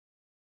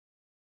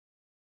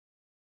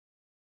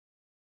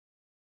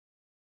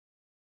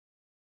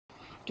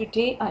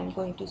Today I'm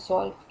going to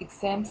solve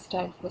exam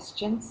style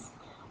questions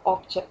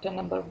of chapter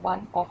number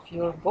 1 of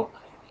your book.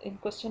 In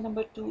question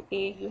number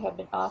 2a, you have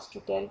been asked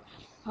to tell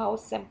how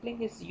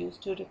sampling is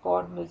used to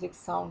record music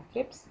sound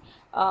clips.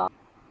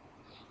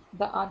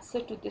 The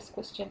answer to this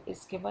question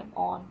is given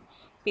on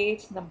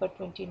page number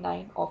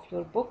 29 of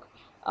your book.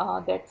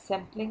 That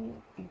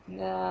sampling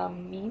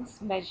means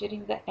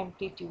measuring the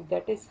amplitude,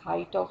 that is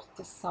height of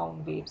the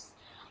sound waves,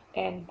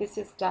 and this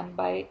is done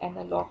by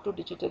analog to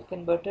digital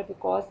converter,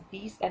 because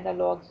these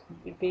analog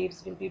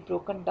waves will be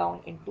broken down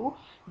into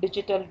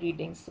digital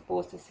readings.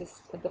 Suppose this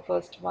is the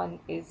first one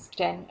is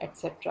 10,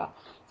 etc.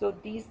 So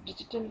these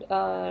digital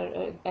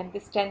and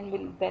this 10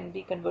 will then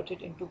be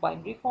converted into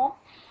binary form.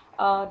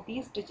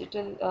 These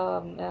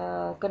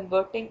digital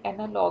converting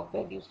analog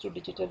values to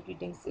digital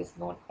readings is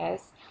known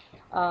as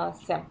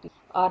sampling.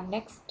 Our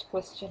next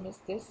question is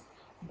this,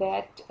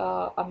 that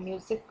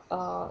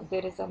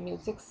there is a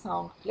music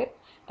sound clip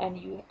and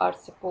you are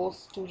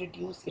supposed to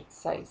reduce its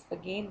size.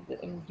 Again,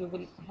 you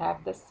will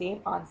have the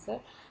same answer,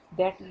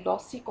 that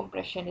lossy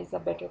compression is a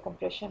better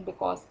compression,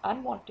 because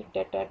unwanted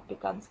data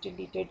becomes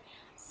deleted.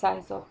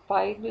 Size of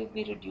file will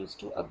be reduced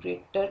to a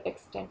greater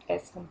extent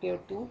as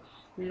compared to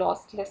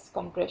lossless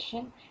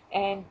compression,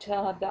 and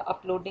the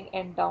uploading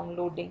and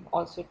downloading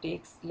also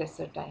takes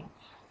lesser time.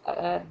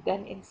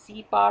 Then in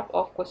C part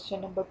of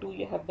question number 2,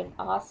 you have been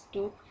asked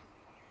to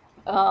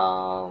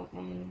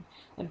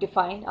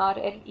define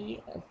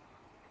RLE.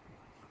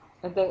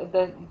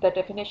 The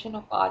definition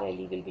of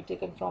RLE will be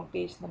taken from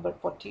page number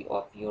 40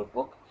 of your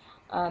book,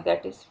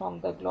 that is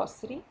from the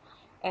glossary.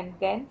 And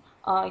then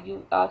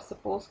you are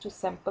supposed to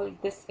sample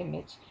this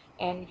image,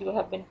 and you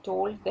have been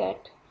told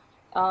that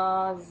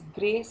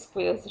gray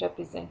squares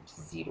represent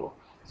 0.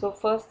 So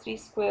first 3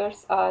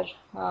 squares are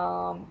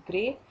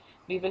gray.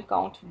 We will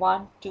count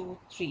 1, 2,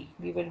 3.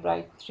 We will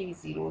write 3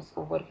 zeros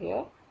over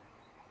here.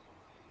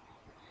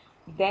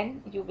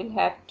 Then you will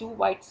have 2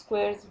 white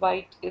squares.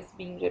 White is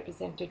being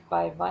represented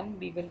by 1.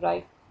 We will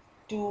write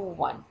 2,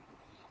 1.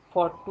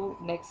 For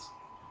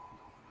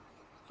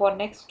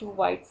next 2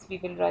 whites we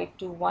will write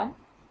 2, 1.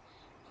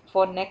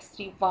 For next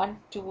 3, 1,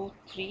 2,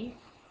 3,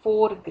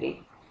 4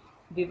 gray,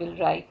 we will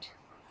write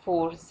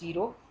 4,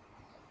 0.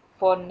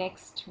 For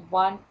next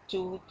 1,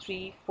 2,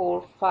 3,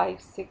 4,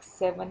 5, 6,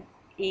 7,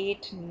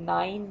 8,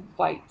 9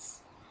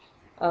 whites,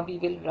 we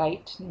will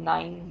write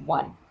 9,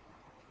 1.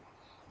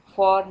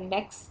 For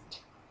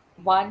next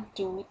 1,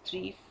 2,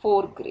 3,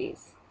 4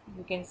 grays,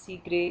 you can see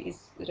gray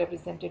is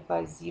represented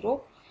by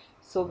 0,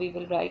 so we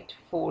will write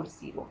 4,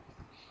 0.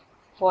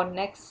 For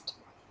next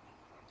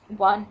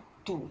 1,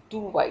 2, 2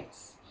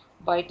 whites,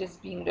 white is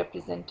being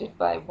represented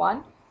by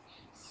 1,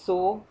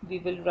 so we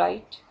will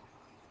write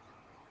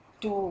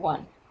 2,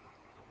 1.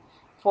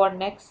 For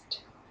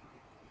next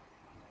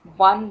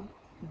 1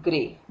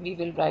 gray, we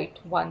will write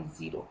 1,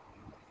 0.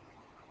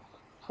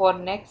 For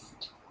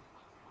next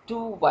 2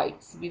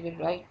 whites, we will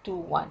write 2,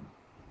 1.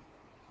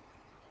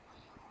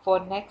 For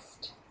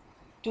next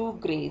 2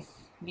 grays,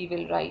 we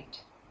will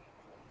write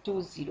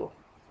 2, 0.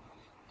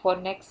 For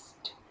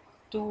next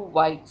 2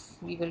 whites,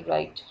 we will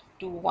write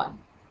 2, 1.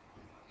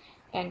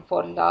 And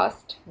for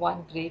last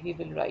 1 gray, we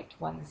will write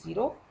 1,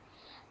 0.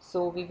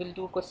 So we will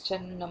do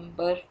question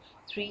number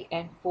 3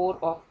 and 4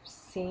 of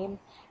same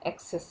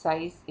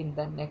exercise in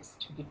the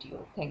next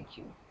video. Thank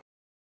you.